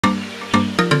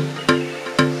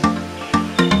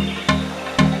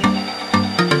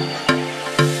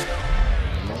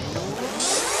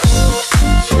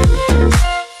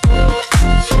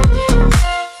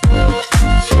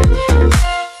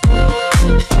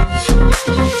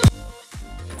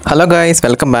Hello guys,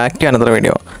 welcome back to another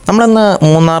video. നമ്മൾ ഇന്ന്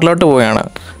മൂന്നാറിലോട്ട് പോവുകയാണ്.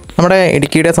 നമ്മുടെ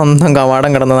ഇടുക്കിയുടെ സ്വന്തം കവാടം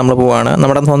കടന്ന് നമ്മൾ പോവുകയാണ്.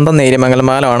 നമ്മുടെ സ്വന്തം നേര്യമംഗലം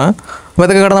പാലമാണ്. അപ്പോൾ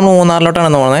ഇതൊക്കെ കടന്ന് നമ്മൾ മൂന്നാറിലോട്ടാണ്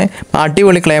പോകുന്നത്.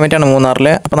 അടിപൊളി ക്ലൈമറ്റ് ആണ് മൂന്നാറിൽ.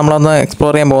 അപ്പോൾ നമ്മളൊന്ന്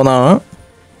എക്സ്പ്ലോർ ചെയ്യാൻ പോകുന്നതാണ്.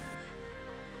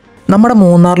 നമ്മുടെ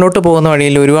മൂന്നാറിലോട്ട് പോകുന്ന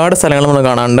വഴിയിൽ ഒരുപാട് സ്ഥലങ്ങൾ നമ്മൾ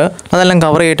കാണാനുണ്ട്. അതെല്ലാം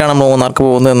കവർ ചെയ്തിട്ടാണ് നമ്മൾ മൂന്നാർക്ക്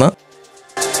പോകുന്നതെന്ന്.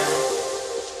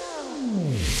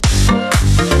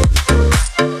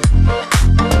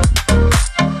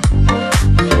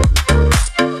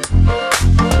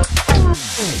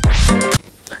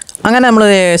 അങ്ങനെ നമ്മൾ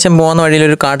ഏകദേശം പോകുന്ന വഴിയിൽ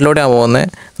ഒരു കാട്ടിലൂടെയാണ് പോകുന്നത്.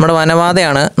 നമ്മുടെ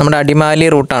വനപാതയാണ്, നമ്മുടെ അടിമാലി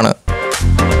റൂട്ടാണ്.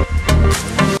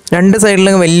 രണ്ട്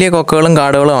സൈഡിലും വലിയ കൊക്കകളും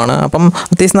കാടുകളുമാണ്. അപ്പം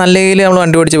അത്യാവശ്യം നല്ല രീതിയിൽ നമ്മൾ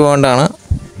വണ്ടി ഓടിച്ച് പോകേണ്ടതാണ്.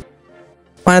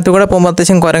 വനത്തുകൂടെ പോകുമ്പോൾ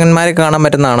അത്യാവശ്യം കുരങ്ങന്മാരെ കാണാൻ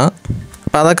പറ്റുന്നതാണ്.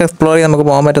 അപ്പോൾ അതൊക്കെ എക്സ്പ്ലോർ ചെയ്ത് നമുക്ക്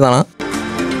പോകാൻ പറ്റുന്നതാണ്.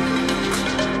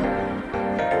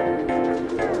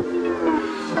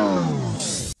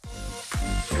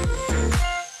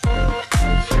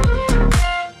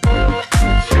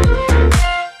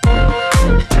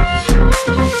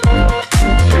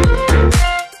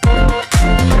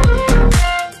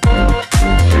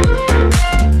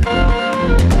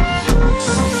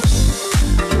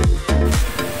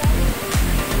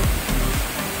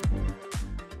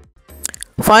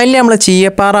 ഫൈനലി നമ്മൾ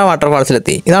ചീയപ്പാറ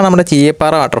വാട്ടർഫാൾസിലെത്തി. ഇതാണ് നമ്മുടെ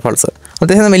ചീയപ്പാറ വാട്ടർഫാൾസ്.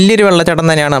 അത്യാവശ്യം വലിയൊരു വെള്ളച്ചാട്ടം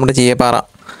തന്നെയാണ് നമ്മുടെ ചീയപ്പാറ.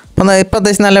 അപ്പോൾ ഇപ്പോൾ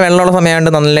അത്യാവശ്യം നല്ല വെള്ളമുള്ള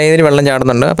സമയമായിട്ട് നല്ല രീതിയിൽ വെള്ളം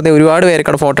ചാടുന്നുണ്ട്. അപ്പോൾ ഒരുപാട് പേർക്ക്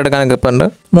അവിടെ ഫോട്ടോ എടുക്കാനൊക്കെ ഇപ്പോൾ ഉണ്ട്.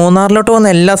 മൂന്നാറിലോട്ട് പോകുന്ന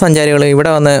എല്ലാ സഞ്ചാരികളും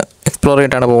ഇവിടെ വന്ന് എക്സ്പ്ലോർ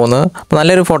ചെയ്തിട്ടാണ് പോകുന്നത്. അപ്പോൾ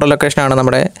നല്ലൊരു ഫോട്ടോ ലൊക്കേഷനാണ്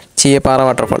നമ്മുടെ ചീയപ്പാറ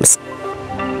വാട്ടർഫാൾസ്.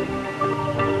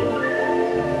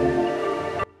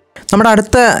 നമ്മുടെ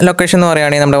അടുത്ത ലൊക്കേഷൻ എന്ന്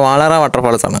പറയുകയാണെങ്കിൽ നമ്മുടെ വാളറ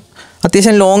വാട്ടർഫാൾസ് ആണ്.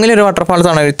 അത്യാവശ്യം ലോങ്ങിലൊരു വാട്ടർഫാൾസ്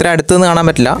ആണ്. ഇത്ര അടുത്ത് നിന്ന് കാണാൻ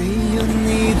പറ്റില്ല.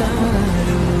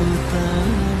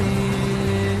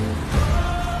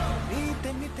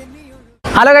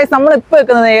 ഹലോ ഗൈസ്, നമ്മളിപ്പോൾ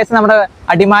നിൽക്കുന്നത് ഏകദേശം നമ്മുടെ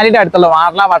അടിമാലിയുടെ അടുത്തുള്ള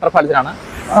വാളറ വാട്ടർഫാൾസിലാണ്.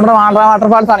 നമ്മുടെ വാളറ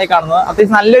വാട്ടർഫാൾസ് ആണ് ഈ കാണുന്നത്.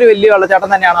 അത്യാവശ്യം നല്ലൊരു വലിയ വെള്ളച്ചാട്ടം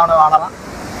തന്നെയാണ് നമ്മുടെ വാളറ.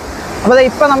 അപ്പോൾ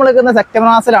ഇപ്പോൾ നമ്മൾ നിൽക്കുന്നത് സെപ്റ്റംബർ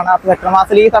മാസത്തിലാണ്. അപ്പോൾ സെപ്റ്റംബർ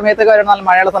മാസത്തിൽ ഈ സമയത്തൊക്കെ വരുന്ന നല്ല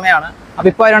മഴയുള്ള സമയമാണ്.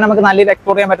 അപ്പോൾ ഇപ്പോൾ വരുവാണെങ്കിൽ നമുക്ക് നല്ല രീതിയിൽ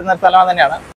എക്സ്പ്ലോർ ചെയ്യാൻ പറ്റുന്ന ഒരു സ്ഥലം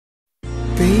തന്നെയാണ്.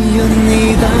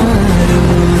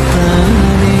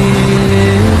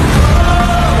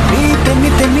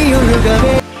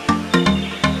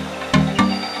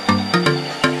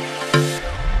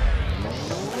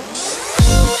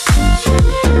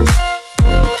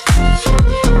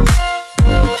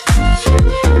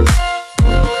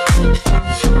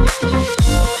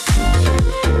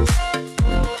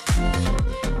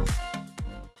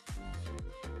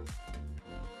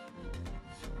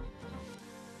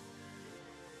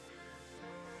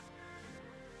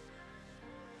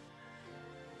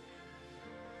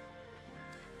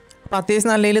 അപ്പോൾ അത്യാവശ്യം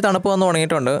നല്ല രീതിയിൽ തണുപ്പ് വന്ന്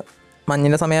തുടങ്ങിയിട്ടുണ്ട്.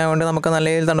 മഞ്ഞിൻ്റെ സമയമായതുകൊണ്ട് നമുക്ക് നല്ല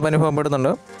രീതിയിൽ തണുപ്പ്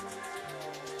അനുഭവപ്പെടുന്നുണ്ട്.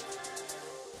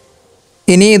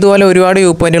 ഇനി ഇതുപോലെ ഒരുപാട്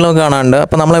വ്യൂ പോയിന്റുകളൊക്കെ കാണാനുണ്ട്.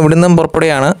 അപ്പോൾ നമ്മൾ ഇവിടെ നിന്നും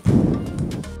പുറപ്പെടുകയാണ്.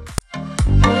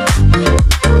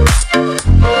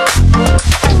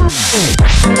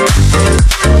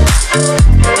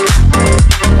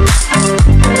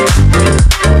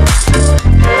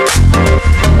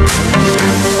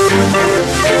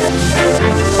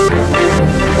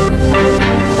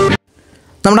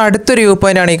 നമ്മുടെ അടുത്തൊരു വ്യൂ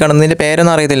പോയിൻ്റാണ് ഈ കാണുന്നത്. ഇതിൻ്റെ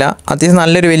പേരൊന്നും അറിയത്തില്ല. അത്യാവശ്യം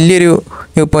നല്ലൊരു വലിയൊരു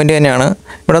വ്യൂ പോയിൻ്റ് തന്നെയാണ്.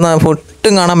 ഇവിടെ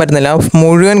ഒട്ടും കാണാൻ പറ്റുന്നില്ല,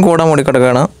 മുഴുവൻ കൂടെ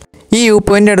മൂടിക്കിടക്കുകയാണ്. ഈ വ്യൂ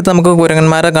പോയിൻ്റ് അടുത്ത് നമുക്ക്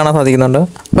കുരങ്ങന്മാരെ കാണാൻ സാധിക്കുന്നുണ്ട്.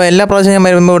 അപ്പോൾ എല്ലാ പ്രാവശ്യം ഞാൻ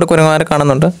വരുമ്പോൾ ഇവിടെ കുരങ്ങന്മാരെ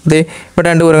കാണുന്നുണ്ട്. ഇത് ഇവിടെ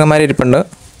രണ്ട് കുരങ്ങന്മാർ ഇരിപ്പുണ്ട്.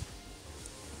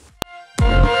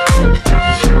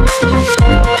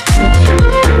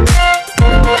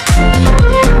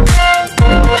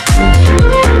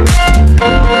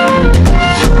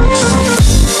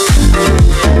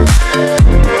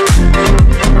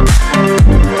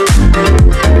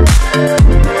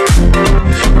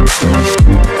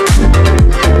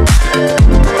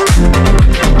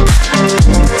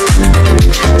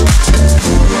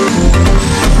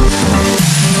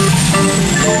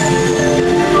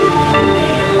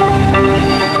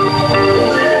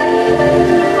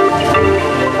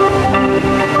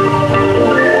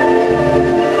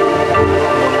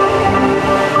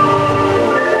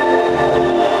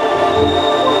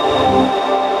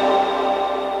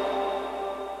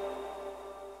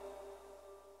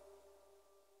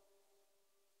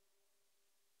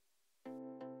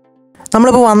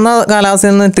 നമ്മളിപ്പോൾ വന്ന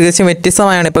കാലാവസ്ഥയിൽ നിന്ന് തീർച്ചയായും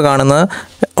വ്യത്യസ്തമായാണ് ഇപ്പോൾ കാണുന്നത്.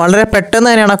 വളരെ പെട്ടെന്ന്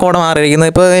തന്നെയാണ് ആ കോട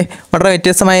മാറിയിരിക്കുന്നത്. ഇപ്പോൾ വളരെ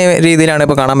വ്യത്യസ്തമായ രീതിയിലാണ്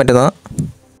ഇപ്പോൾ കാണാൻ പറ്റുന്നത്.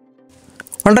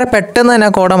 വളരെ പെട്ടെന്ന് തന്നെ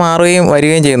ആ കോട മാറുകയും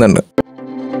വരികയും ചെയ്യുന്നുണ്ട്.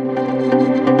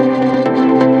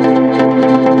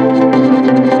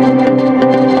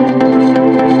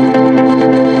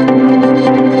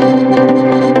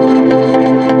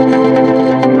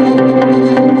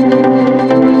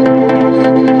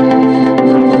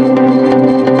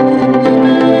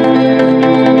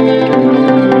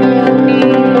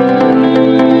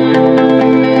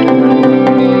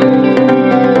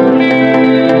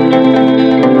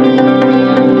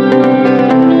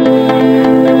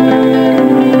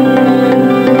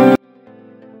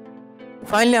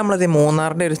 ഫൈനലി നമ്മളത്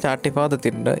മൂന്നാറിൻ്റെ ഒരു സ്റ്റാർട്ടിംഗ് ഭാഗത്ത്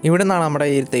എത്തിയിട്ടുണ്ട്. ഇവിടെ നിന്നാണ് നമ്മുടെ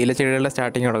ഈ തേയിലച്ചെടികളുടെ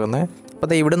സ്റ്റാർട്ടിങ് നടക്കുന്നത്. അപ്പോൾ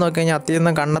അത് ഇവിടെ നോക്കി കഴിഞ്ഞാൽ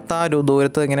അത്യാവശ്യം കണ്ണെത്താ ഒരു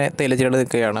ദൂരത്ത് ഇങ്ങനെ തേയിലച്ചെടികൾ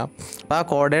നിൽക്കുകയാണ്. അപ്പോൾ ആ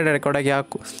കോടയുടെ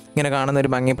ഇടയ്ക്കൂടെയൊക്കെ ഇങ്ങനെ കാണുന്ന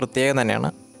ഒരു ഭംഗി പ്രത്യേകം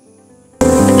തന്നെയാണ്.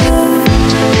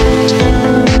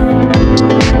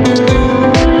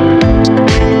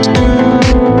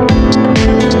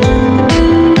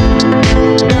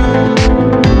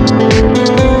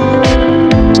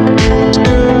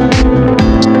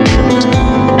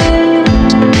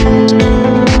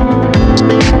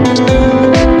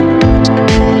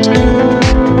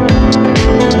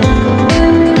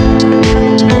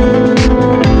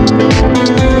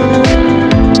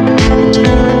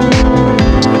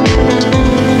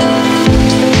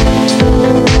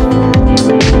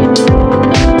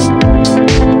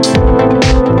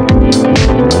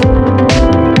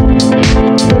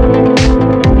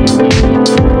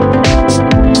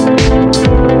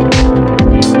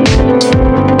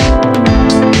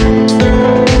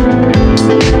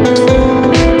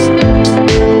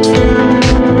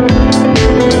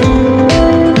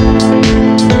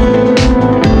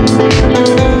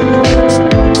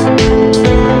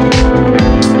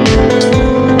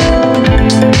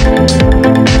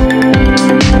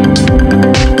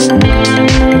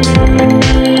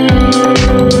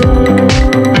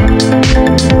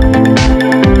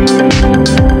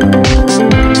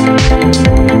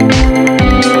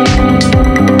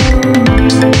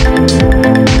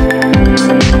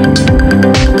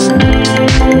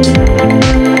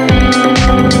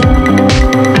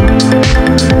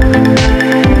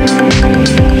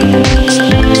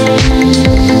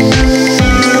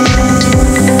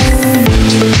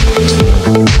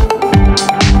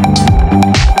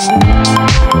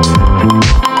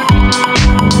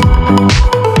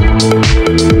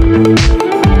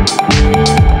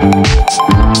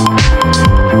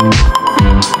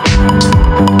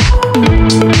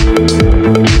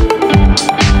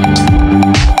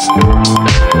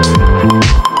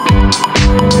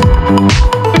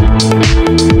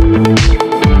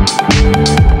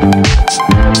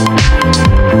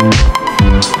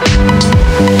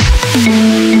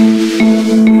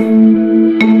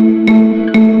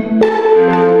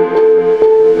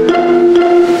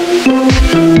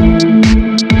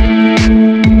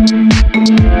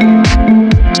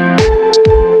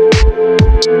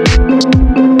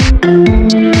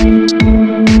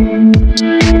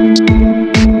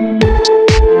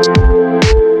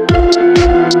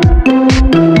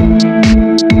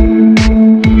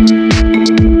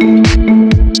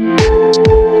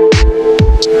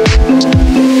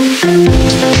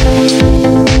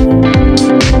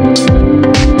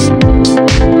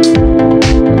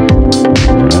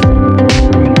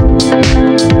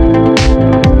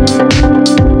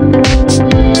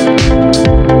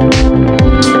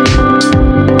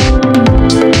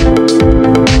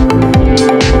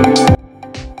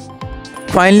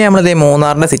 ഫൈനലി നമ്മളിത്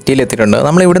മൂന്നാറിൻ്റെ സിറ്റിയിൽ എത്തിയിട്ടുണ്ട്.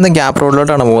 നമ്മൾ ഇവിടുന്ന് ഗ്യാപ്പ്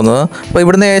റോഡിലോട്ടാണ് പോകുന്നത്. അപ്പോൾ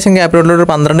ഇവിടുന്ന് ഏകദേശം ഗ്യാപ്പ് റോഡിലോട്ട്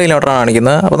 12 കിലോമീറ്ററാണ്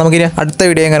കാണിക്കുന്നത്. അപ്പോൾ നമുക്കിനി അടുത്ത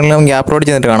വീഡിയോയും കാര്യങ്ങളും ഗ്യാപ്പ് റോഡിൽ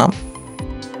ചെന്നിട്ട് കാണാം.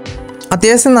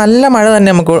 അത്യാവശ്യം നല്ല മഴ തന്നെ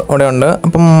നമുക്ക് ഇവിടെ ഉണ്ട്.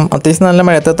 അപ്പം അത്യാവശ്യം നല്ല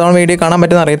മഴ, എത്രത്തോളം വീഡിയോ കാണാൻ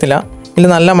പറ്റുമെന്ന് അറിയത്തില്ല. ഇതിൽ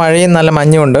നല്ല മഴയും നല്ല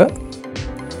മഞ്ഞും ഉണ്ട്.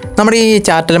 നമ്മുടെ ഈ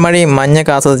ചാറ്റൽ മഴയും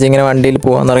മഞ്ഞൊക്കെ ആസ്വദിച്ച് ഇങ്ങനെ വണ്ടിയിൽ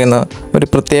പോകാമെന്ന് പറയുന്നത് ഒരു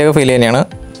പ്രത്യേക ഫീൽ തന്നെയാണ്.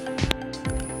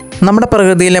 നമ്മുടെ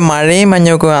പ്രകൃതിയിലെ മഴയും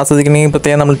മഞ്ഞൊക്കെ ആസ്വദിക്കണമെങ്കിൽ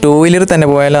പ്രത്യേകം നമ്മൾ 2 വീലറിൽ തന്നെ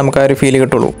പോയാലേ നമുക്ക് ആ ഒരു ഫീൽ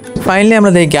കിട്ടുള്ളൂ. ഫൈനലി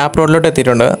നമ്മളിത് ഗ്യാപ്പ് റോഡിലോട്ട്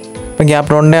എത്തിയിട്ടുണ്ട്. അപ്പോൾ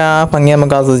ഗ്യാപ്പ് റോഡിൻ്റെ ആ ഭംഗി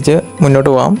നമുക്ക് ആസ്വദിച്ച് മുന്നോട്ട്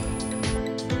പോകാം.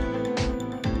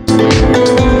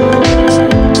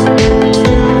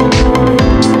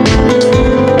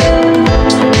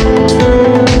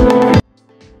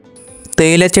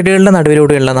 തേയിലച്ചെടികളുടെ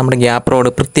നടുവിലൂടെയുള്ള നമ്മുടെ ഗ്യാപ്പ്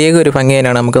റോഡ് പ്രത്യേക ഒരു ഭംഗി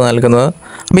തന്നെയാണ് നമുക്ക് നൽകുന്നത്.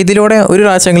 അപ്പോൾ ഇതിലൂടെ ഒരു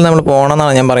പ്രാവശ്യമെങ്കിലും നമ്മൾ പോകണം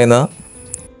എന്നാണ് ഞാൻ പറയുന്നത്.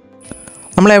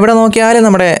 നമ്മൾ എവിടെ നോക്കിയാലും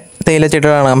നമ്മുടെ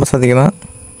തേയിലച്ചെടികളാണ് നമ്മൾ ശ്രദ്ധിക്കുന്നത്.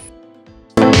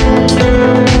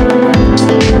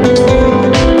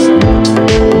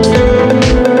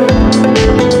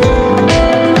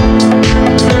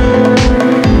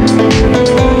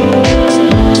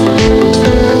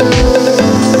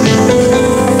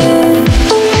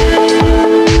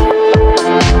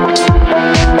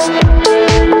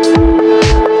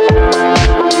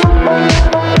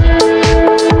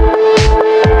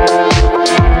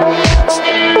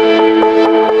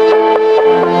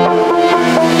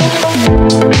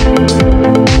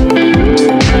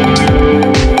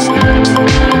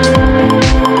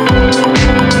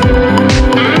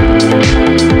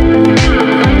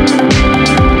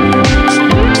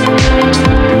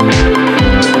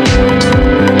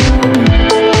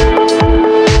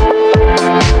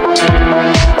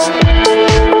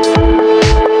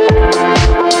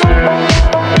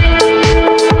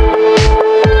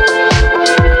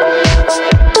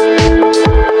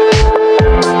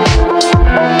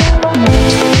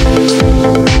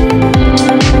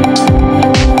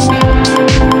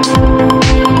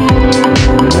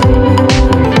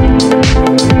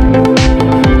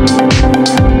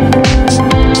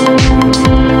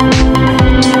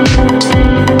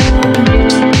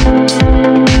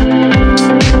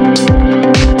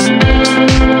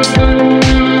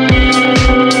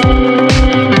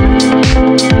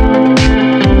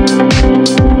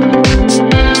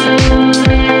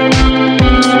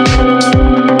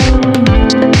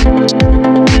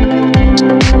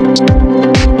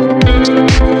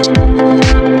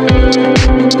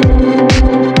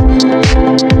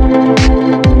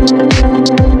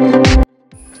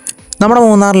 നമ്മുടെ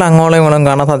മൂന്നാറിൽ അങ്ങോളം ഇങ്ങോളം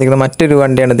കാണാൻ സാധിക്കുന്ന മറ്റൊരു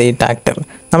വണ്ടിയാണ് ഈ ട്രാക്ടർ.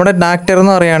 നമ്മുടെ ട്രാക്ടർ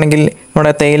എന്ന് പറയുകയാണെങ്കിൽ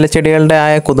നമ്മുടെ തേയിലച്ചെടികളുടെ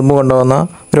ആയ കുതുമ്പ് കൊണ്ടുപോകുന്ന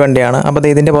ഒരു വണ്ടിയാണ്. അപ്പോൾ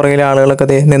ഇതിൻ്റെ പുറകിലെ ആളുകളൊക്കെ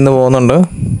നിന്ന് പോകുന്നുണ്ട്.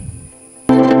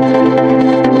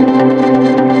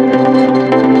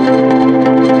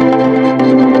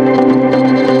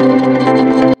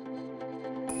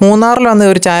 മൂന്നാറിൽ വന്ന്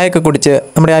ഒരു ചായയൊക്കെ കുടിച്ച്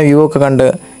നമ്മുടെ ആ വ്യൂ ഒക്കെ കണ്ട്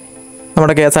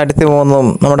നമ്മുടെ KSRTC പോകുന്നതും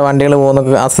നമ്മുടെ വണ്ടികൾ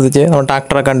പോകുന്നതൊക്കെ ആസ്വദിച്ച് നമ്മുടെ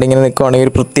ട്രാക്ടറൊക്കെ കണ്ട് ഇങ്ങനെ നിൽക്കുകയാണെങ്കിൽ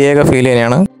ഒരു പ്രത്യേക ഫീൽ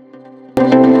തന്നെയാണ്.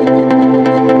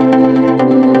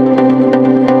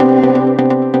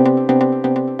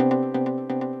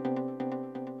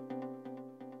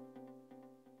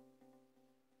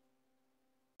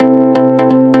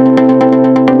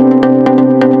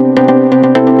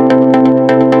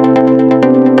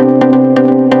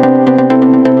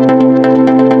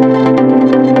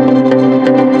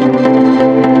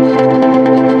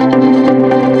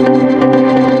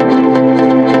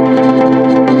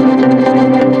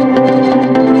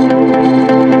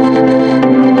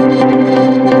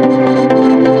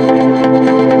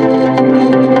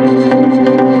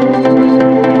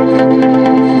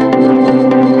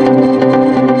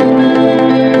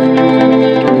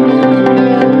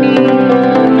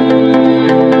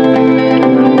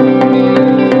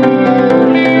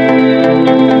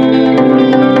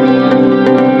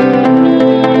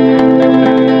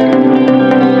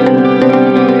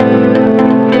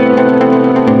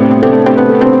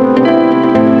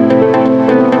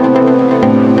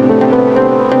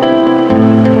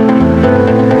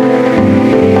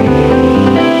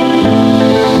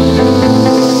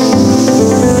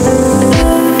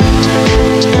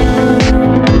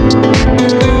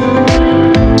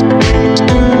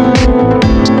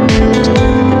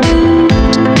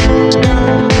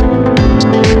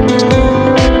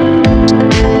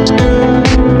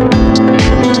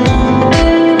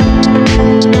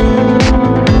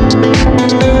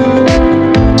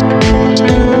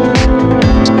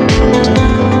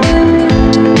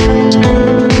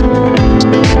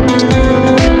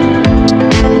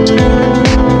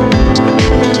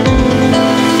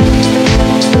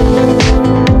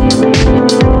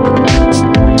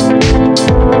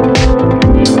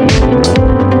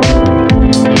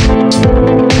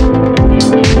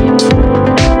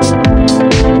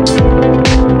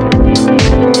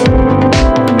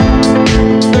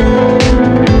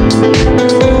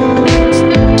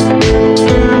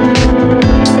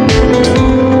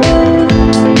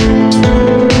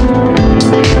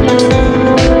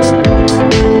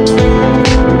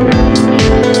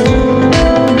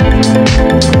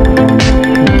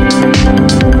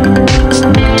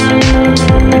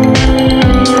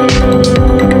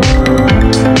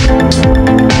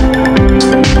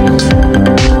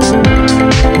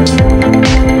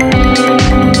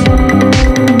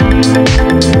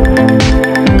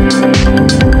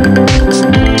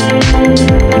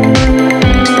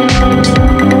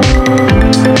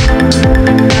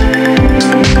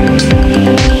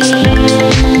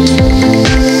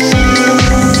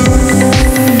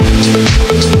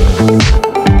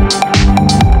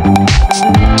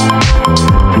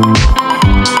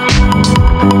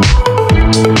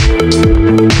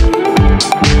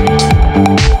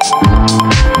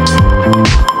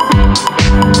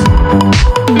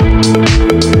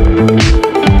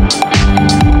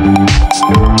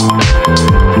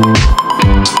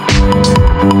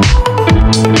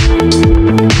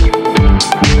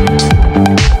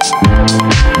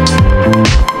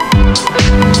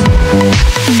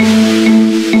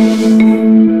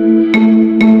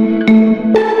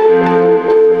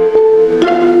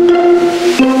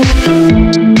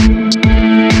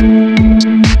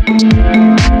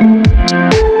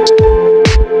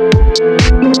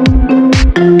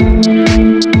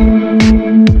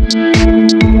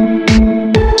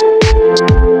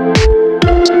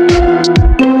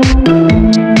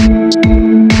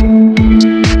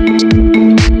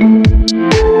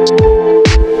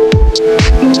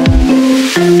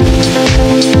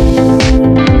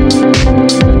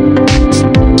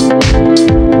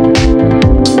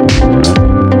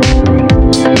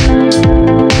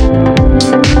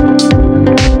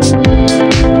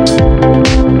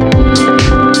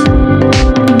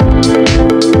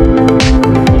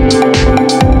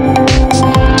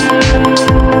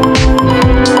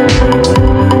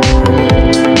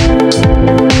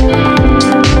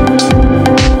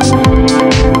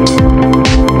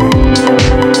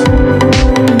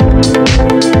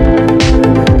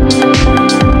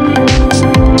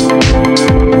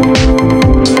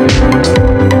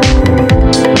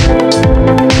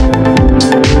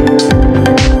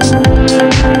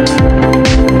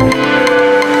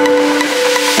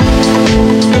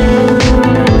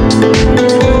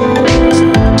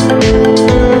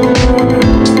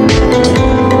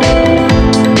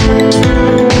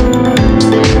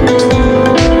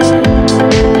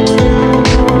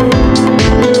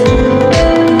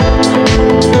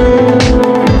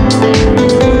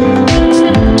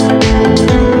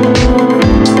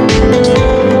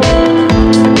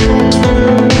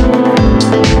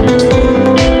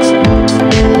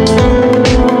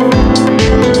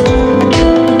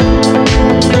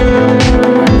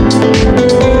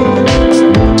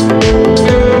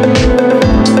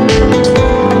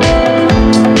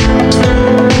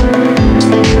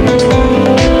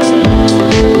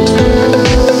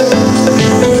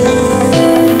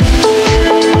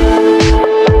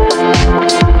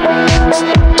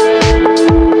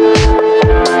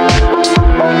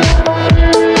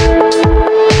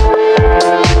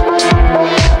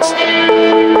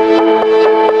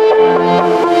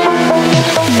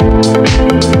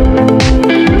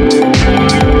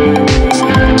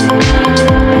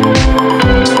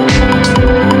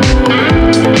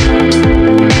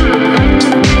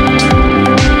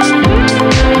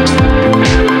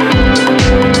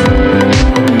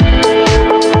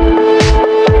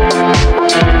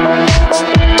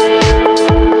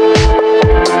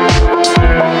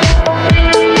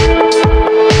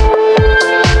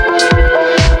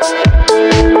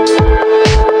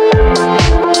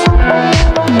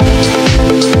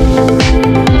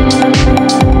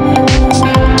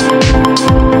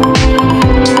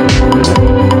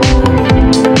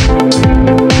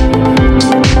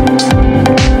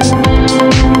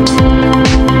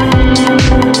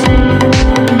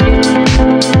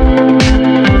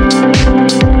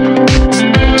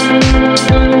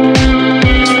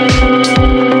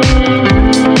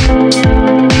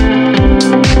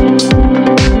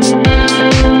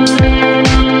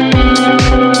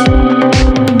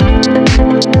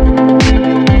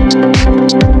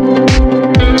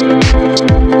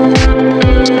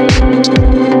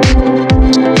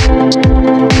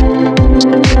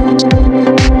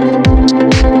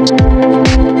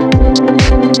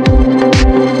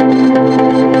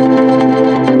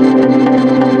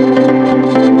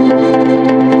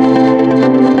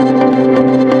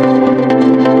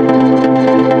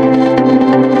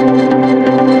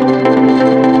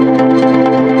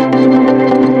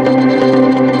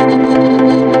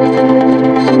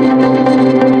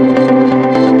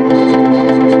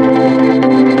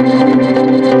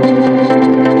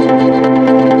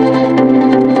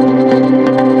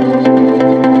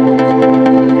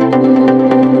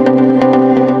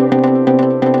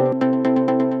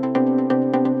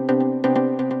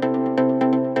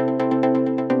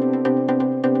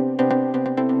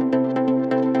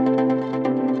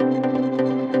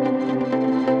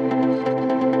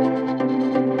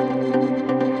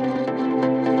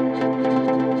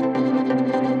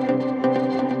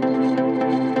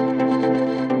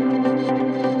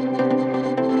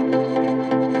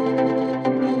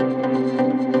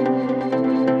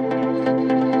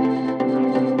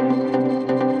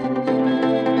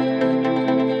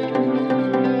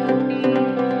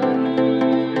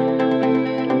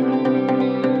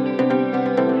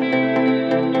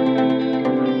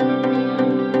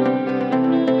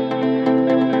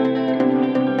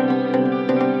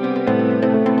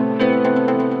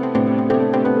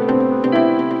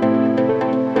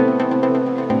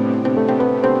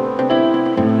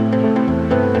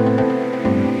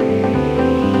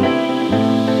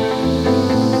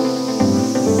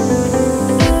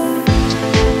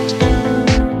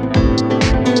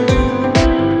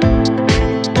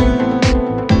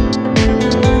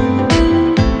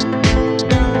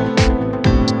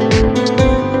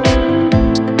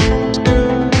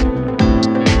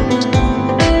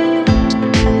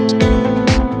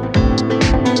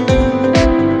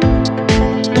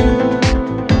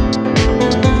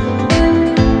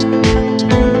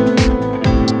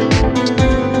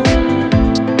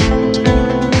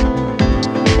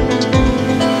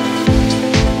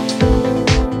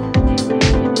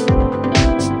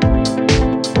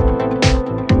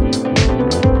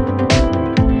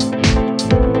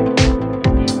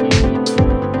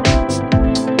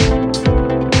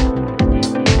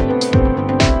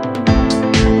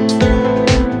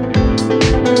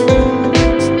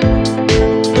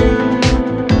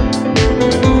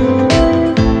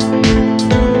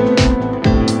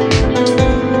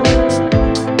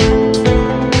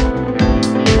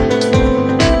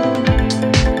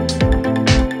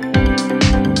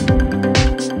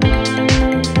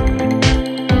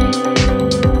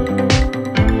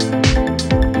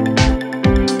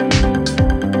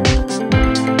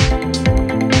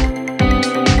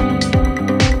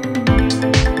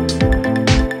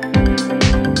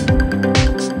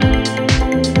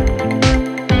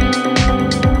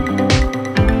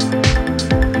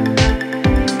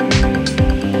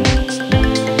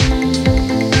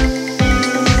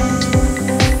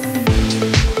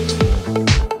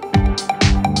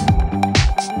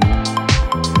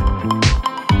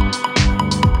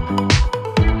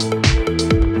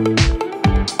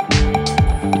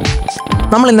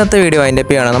 നമ്മൾ ഇന്നത്തെ വീഡിയോ അതിൻ്റെ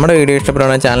ആണ്. നമ്മുടെ വീഡിയോ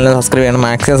ഇഷ്ടപ്പെടുകയാണെങ്കിൽ ചാനൽ സബ്സ്ക്രൈബ് ചെയ്യണം,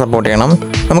 മാക്സിമം സപ്പോർട്ട് ചെയ്യണം.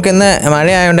 നമുക്ക് ഇന്ന്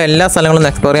മഴയായതുകൊണ്ട് എല്ലാ സ്ഥലങ്ങളും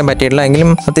എക്സ്പ്ലോർ ചെയ്യാൻ പറ്റിയിട്ടില്ല,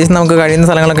 എങ്കിലും അത്യാവശ്യം നമുക്ക് കഴിയുന്ന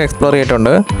സ്ഥലങ്ങളൊക്കെ എക്സ്പ്ലോർ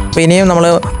ചെയ്തിട്ടുണ്ട്. അപ്പോൾ ഇനിയും നമ്മൾ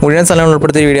മുഴുവൻ സ്ഥലങ്ങൾ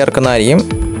ഉൾപ്പെടുത്തി വീഡിയോ ഇറക്കുന്നതായിരിക്കും.